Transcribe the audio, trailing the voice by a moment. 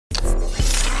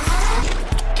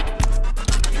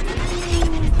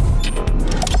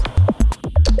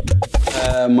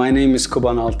My name is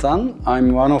Kuban Altan.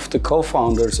 I'm one of the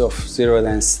co-founders of Zero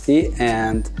Density,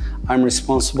 and I'm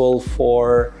responsible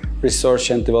for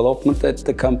research and development at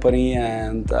the company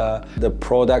and the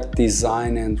product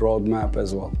design and roadmap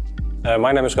as well.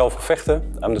 My name is Ralf Vechten.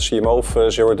 I'm the CMO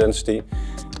of Zero Density.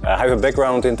 I have a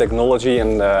background in technology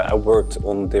and I worked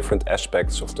on different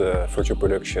aspects of the virtual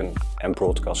production and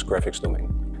broadcast graphics domain.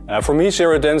 For me,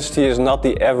 Zero Density is not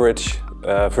the average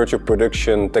virtual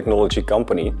production technology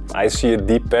company. I see a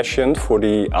deep passion for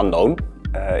the unknown.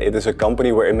 It is a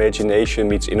company where imagination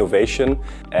meets innovation,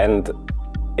 and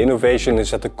innovation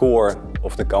is at the core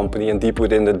of the company and deep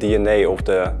within the DNA of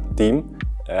the team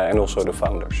and also the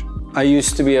founders. I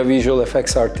used to be a visual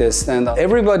effects artist, and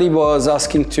everybody was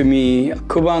asking to me,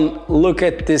 Kuban, look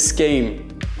at this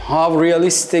game, how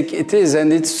realistic it is,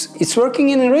 and it's working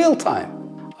in real time.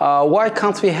 Why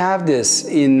can't we have this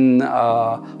in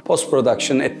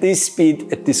post-production at this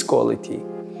speed, at this quality?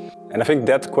 And I think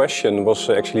that question was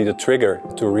actually the trigger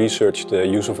to research the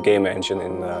use of game engine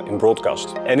in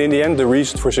broadcast. And in the end, the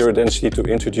reason for Zero Density to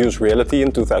introduce Reality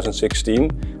in 2016,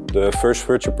 the first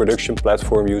virtual production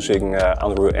platform using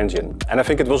Unreal Engine. And I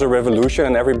think it was a revolution,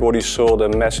 and everybody saw the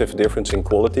massive difference in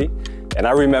quality. And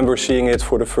I remember seeing it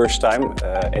for the first time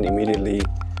and immediately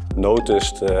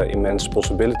noticed immense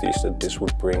possibilities that this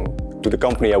would bring to the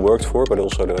company I worked for, but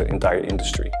also the entire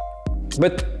industry.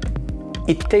 But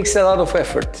it takes a lot of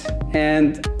effort,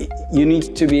 and you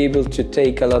need to be able to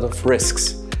take a lot of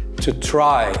risks to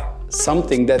try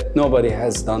something that nobody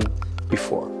has done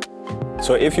before.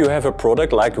 So if you have a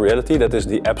product like Reality that is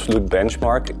the absolute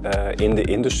benchmark in the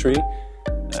industry,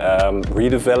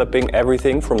 redeveloping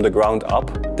everything from the ground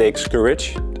up takes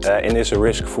courage and is a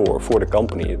risk for the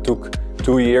company. It took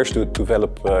 2 years to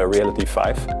develop Reality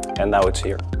 5, and now it's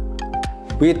here.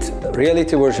 With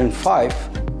Reality version 5,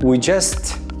 we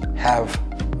just have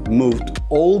moved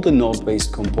all the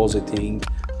node-based compositing,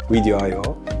 video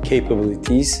I/O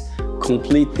capabilities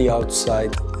completely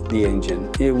outside the engine.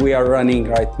 We are running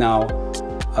right now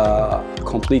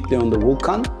completely on the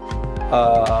Vulkan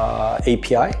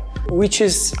API, which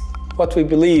is what we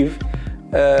believe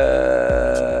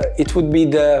it would be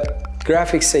the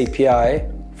graphics API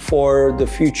for the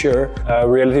future.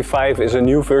 Reality 5 is a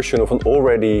new version of an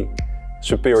already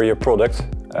superior product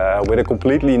with a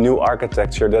completely new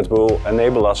architecture that will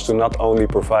enable us to not only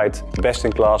provide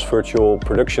best-in-class virtual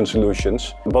production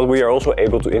solutions, but we are also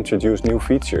able to introduce new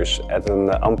features at an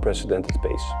unprecedented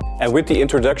pace. And with the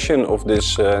introduction of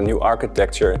this new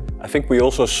architecture, I think we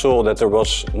also saw that there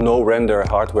was no render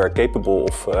hardware capable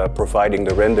of providing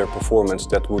the render performance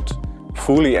that would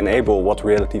fully enable what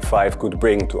Reality 5 could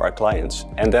bring to our clients,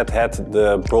 and that had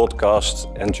the broadcast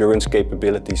endurance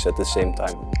capabilities at the same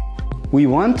time. We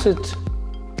wanted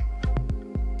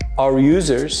our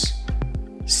users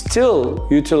still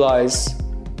utilize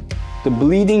the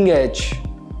bleeding edge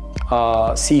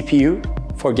CPU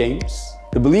for games,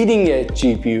 the bleeding edge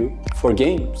GPU for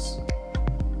games,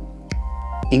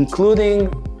 including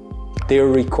their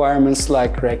requirements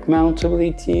like rack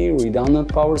mountability,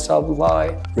 redundant power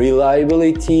supply,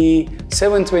 reliability,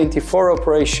 7/24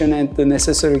 operation, and the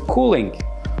necessary cooling.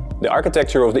 The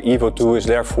architecture of the EVO II is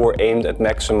therefore aimed at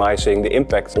maximizing the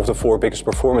impact of the 4 biggest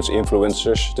performance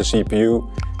influencers: the CPU,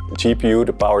 the GPU,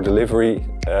 the power delivery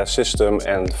system,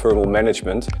 and thermal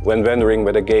management when rendering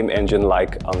with a game engine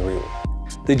like Unreal.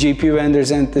 The GPU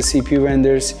vendors and the CPU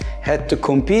vendors had to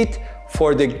compete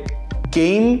for the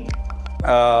game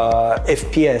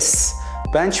FPS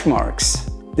benchmarks.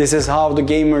 This is how the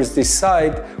gamers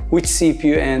decide which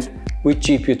CPU and which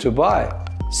GPU to buy.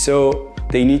 So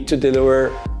they need to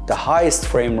deliver the highest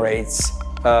frame rates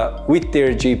with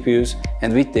their GPUs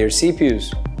and with their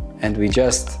CPUs. And we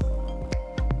just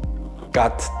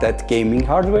got that gaming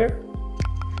hardware,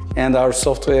 and our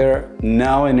software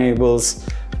now enables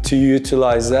to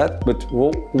utilize that. But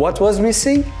what was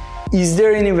missing? Is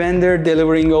there any vendor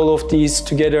delivering all of these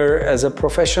together as a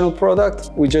professional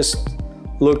product? We just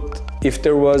looked if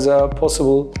there was a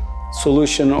possible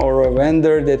solution or a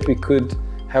vendor that we could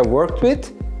have worked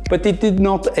with, but it did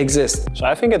not exist. So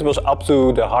I think it was up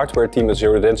to the hardware team at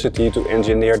Zero Density to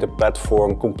engineer the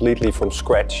platform completely from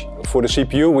scratch. For the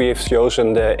CPU, we have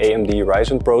chosen the AMD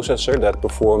Ryzen processor that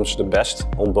performs the best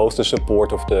on both the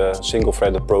support of the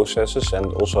single-threaded processes and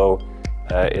also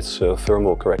its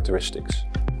thermal characteristics.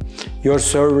 Your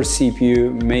server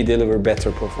CPU may deliver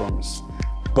better performance,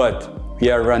 but we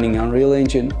are running Unreal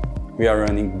Engine, we are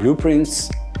running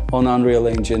blueprints on Unreal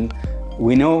Engine,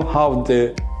 we know how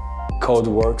the code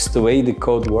works, the way the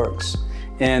code works,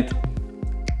 and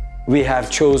we have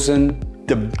chosen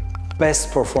the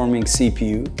best performing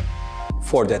CPU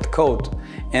for that code.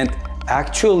 And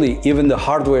Actually, even the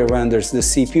hardware vendors, the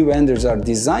CPU vendors are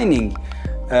designing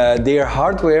their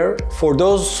hardware for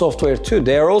those software too.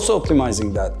 They are also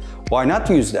optimizing that. Why not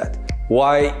use that?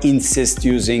 Why insist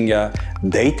using a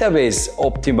database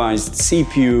optimized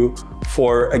CPU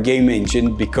for a game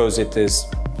engine because it is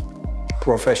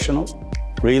professional?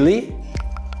 Really?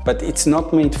 But it's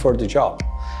not made for the job.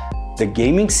 The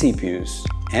gaming CPUs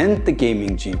and the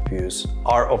gaming GPUs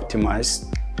are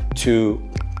optimized to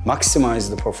maximize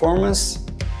the performance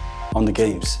on the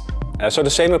games. So the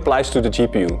same applies to the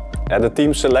GPU. The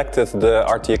team selected the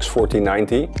RTX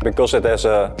 4090 because it has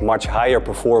a much higher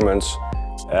performance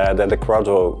than the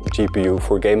Quadro GPU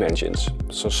for game engines.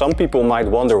 So some people might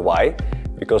wonder why,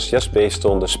 because just based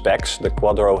on the specs, the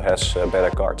Quadro has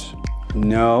better cards.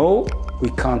 No, we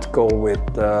can't go with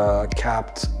the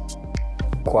capped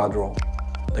Quadro,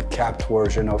 the capped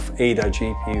version of Ada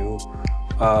GPU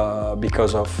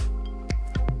because of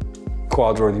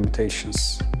Quadro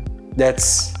limitations.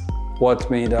 That's what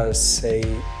made us say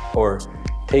or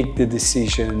take the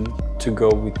decision to go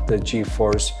with the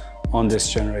GeForce on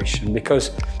this generation.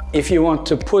 Because if you want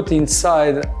to put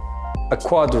inside a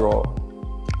Quadro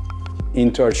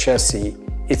into a chassis,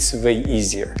 it's way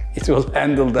easier. It will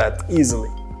handle that easily.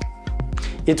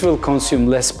 It will consume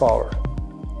less power,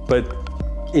 but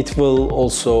it will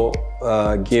also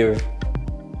give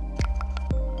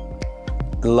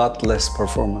a lot less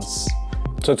performance.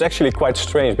 So it's actually quite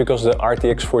strange because the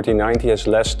RTX 4090 has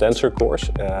less tensor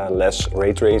cores, less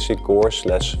ray tracing cores,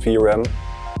 less VRAM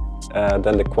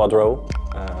than the Quadro.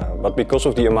 But because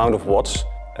of the amount of watts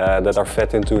that are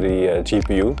fed into the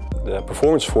GPU, the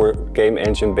performance for game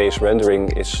engine-based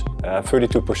rendering is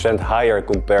 32% higher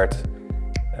compared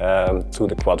to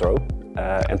the Quadro.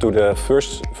 And to the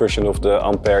first version of the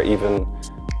Ampere even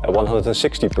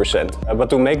 160%. But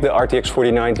to make the RTX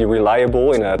 4090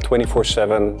 reliable in a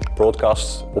 24/7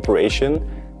 broadcast operation,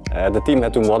 the team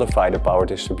had to modify the power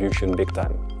distribution big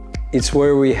time. It's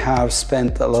where we have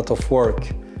spent a lot of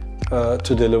work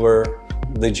to deliver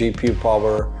the GPU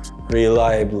power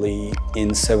reliably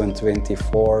in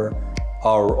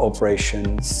 7/24-hour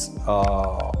operations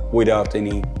without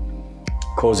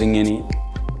causing any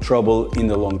trouble in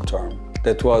the long term.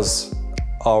 That was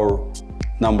our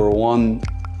number one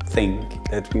thing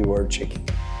that we were checking.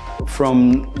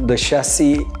 From the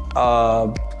chassis,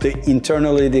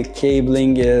 internally the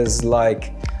cabling is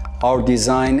like our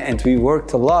design, and we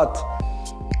worked a lot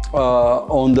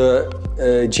on the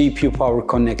GPU power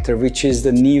connector, which is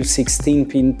the new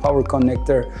 16-pin power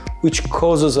connector, which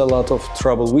causes a lot of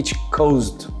trouble, which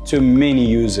caused to many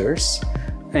users.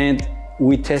 And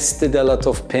we tested a lot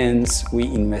of pins, we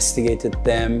investigated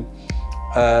them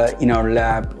in our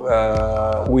lab.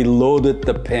 We loaded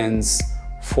the pins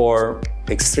for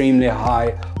extremely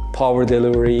high power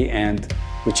delivery, and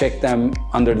we checked them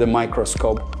under the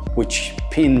microscope, which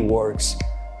pin works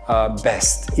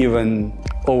best, even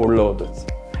overloaded.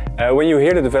 When you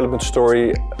hear the development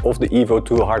story of the EVO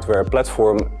II hardware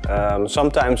platform,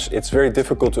 sometimes it's very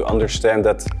difficult to understand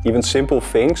that even simple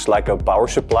things like a power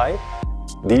supply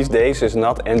these days is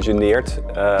not engineered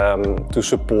to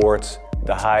support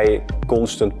the high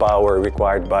constant power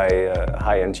required by a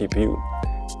high-end GPU.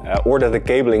 Or that the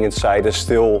cabling inside is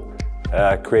still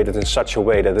created in such a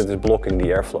way that it is blocking the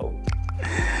airflow.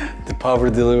 The power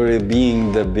delivery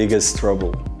being the biggest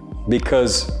trouble,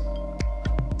 because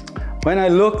when I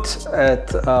looked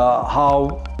at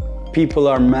how people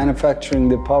are manufacturing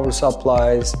the power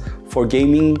supplies for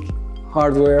gaming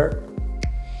hardware,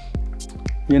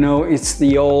 you know, it's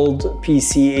the old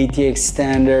PC ATX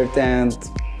standard and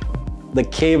the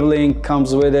cabling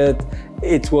comes with it.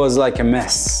 It was like a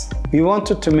mess. We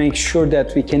wanted to make sure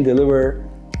that we can deliver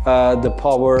the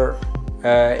power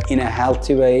in a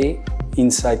healthy way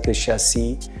inside the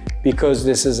chassis, because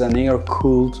this is an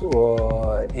air-cooled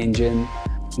engine.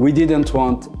 We didn't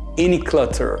want any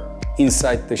clutter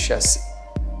inside the chassis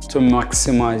to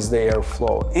maximize the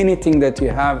airflow. Anything that you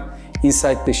have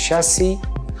inside the chassis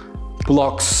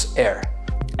blocks air.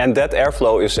 And that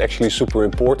airflow is actually super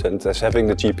important, as having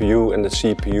the GPU and the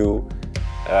CPU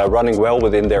running well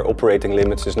within their operating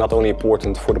limits is not only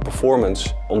important for the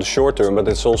performance on the short term, but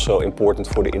it's also important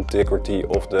for the integrity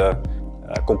of the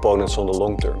components on the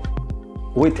long term.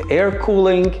 With air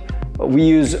cooling, we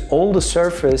use all the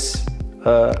surface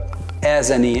as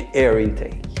an air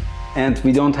intake, and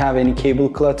we don't have any cable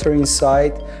clutter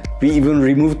inside. We even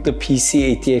removed the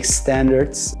PC ATX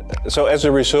standards. So as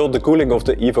a result, the cooling of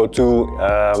the EVO II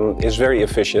is very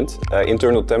efficient.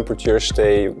 Internal temperatures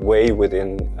stay way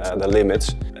within the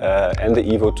limits, and the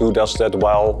EVO II does that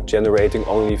while generating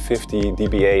only 50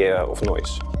 dBA of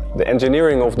noise. The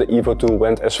engineering of the EVO II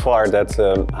went as far that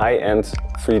high-end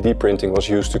 3D printing was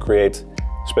used to create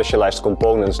specialized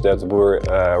components that were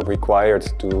required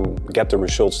to get the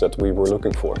results that we were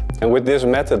looking for. And with this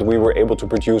method we were able to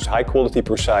produce high-quality,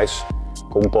 precise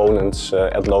components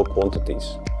at low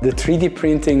quantities. The 3D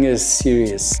printing is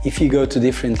serious. If you go to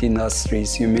different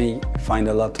industries, you may find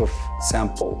a lot of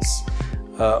samples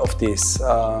of this.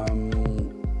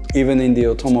 Even in the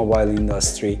automobile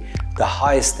industry, the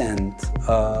highest end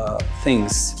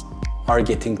things are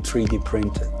getting 3D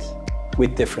printed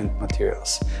with different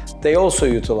materials. They also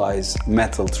utilize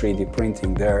metal 3D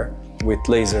printing there with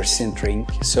laser sintering.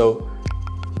 So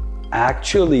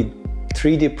actually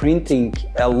 3D printing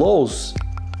allows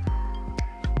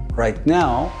right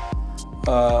now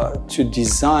to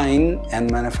design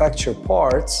and manufacture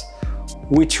parts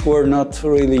which were not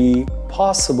really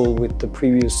possible with the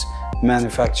previous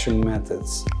manufacturing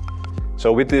methods.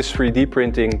 So with this 3D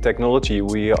printing technology,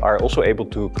 we are also able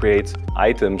to create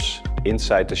items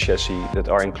inside the chassis that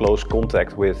are in close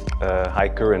contact with high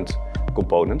current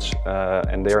components,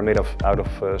 and they are made out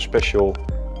of special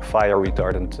fire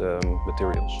retardant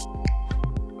materials.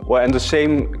 Well, and the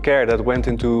same care that went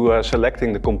into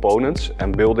selecting the components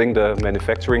and building the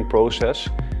manufacturing process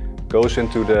goes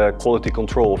into the quality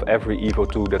control of every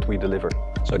EVO II that we deliver.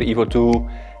 So the EVO II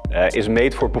is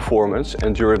made for performance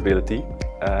and durability,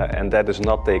 and that is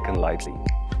not taken lightly.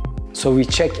 So we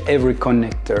check every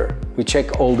connector, we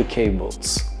check all the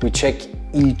cables, we check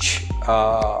each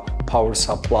power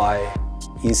supply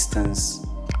instance,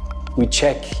 we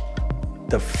check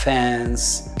the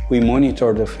fans, we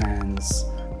monitor the fans.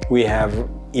 We have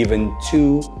even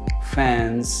 2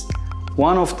 fans.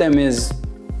 One of them is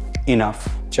enough,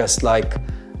 just like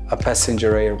a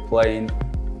passenger airplane,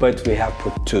 but we have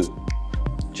put 2,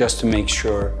 just to make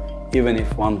sure, even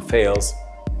if one fails.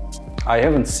 I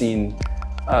haven't seen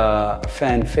a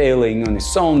fan failing on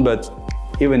its own, but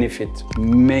even if it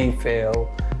may fail,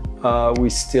 we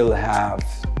still have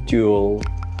dual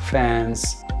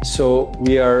fans. So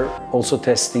we are also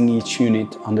testing each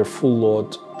unit under full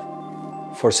load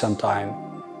for some time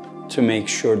to make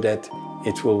sure that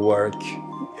it will work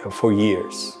for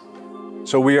years.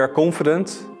 So we are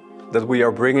confident that we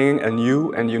are bringing a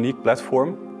new and unique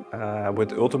platform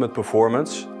with ultimate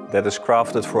performance that is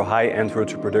crafted for high-end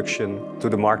virtual production to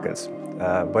the market.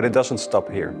 But it doesn't stop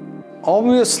here.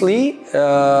 Obviously,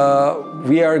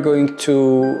 we are going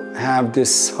to have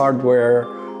this hardware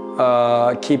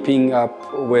keeping up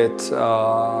with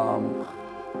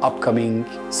upcoming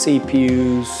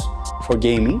CPUs for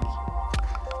gaming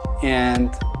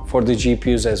and for the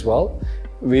GPUs as well.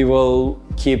 We will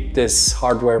keep this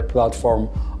hardware platform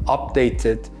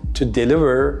updated to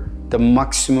deliver the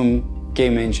maximum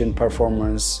game engine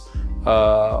performance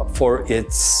for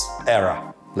its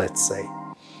era, let's say.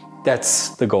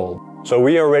 That's the goal. So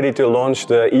we are ready to launch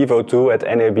the EVO II at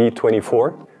NAB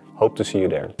 24. Hope to see you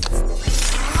there.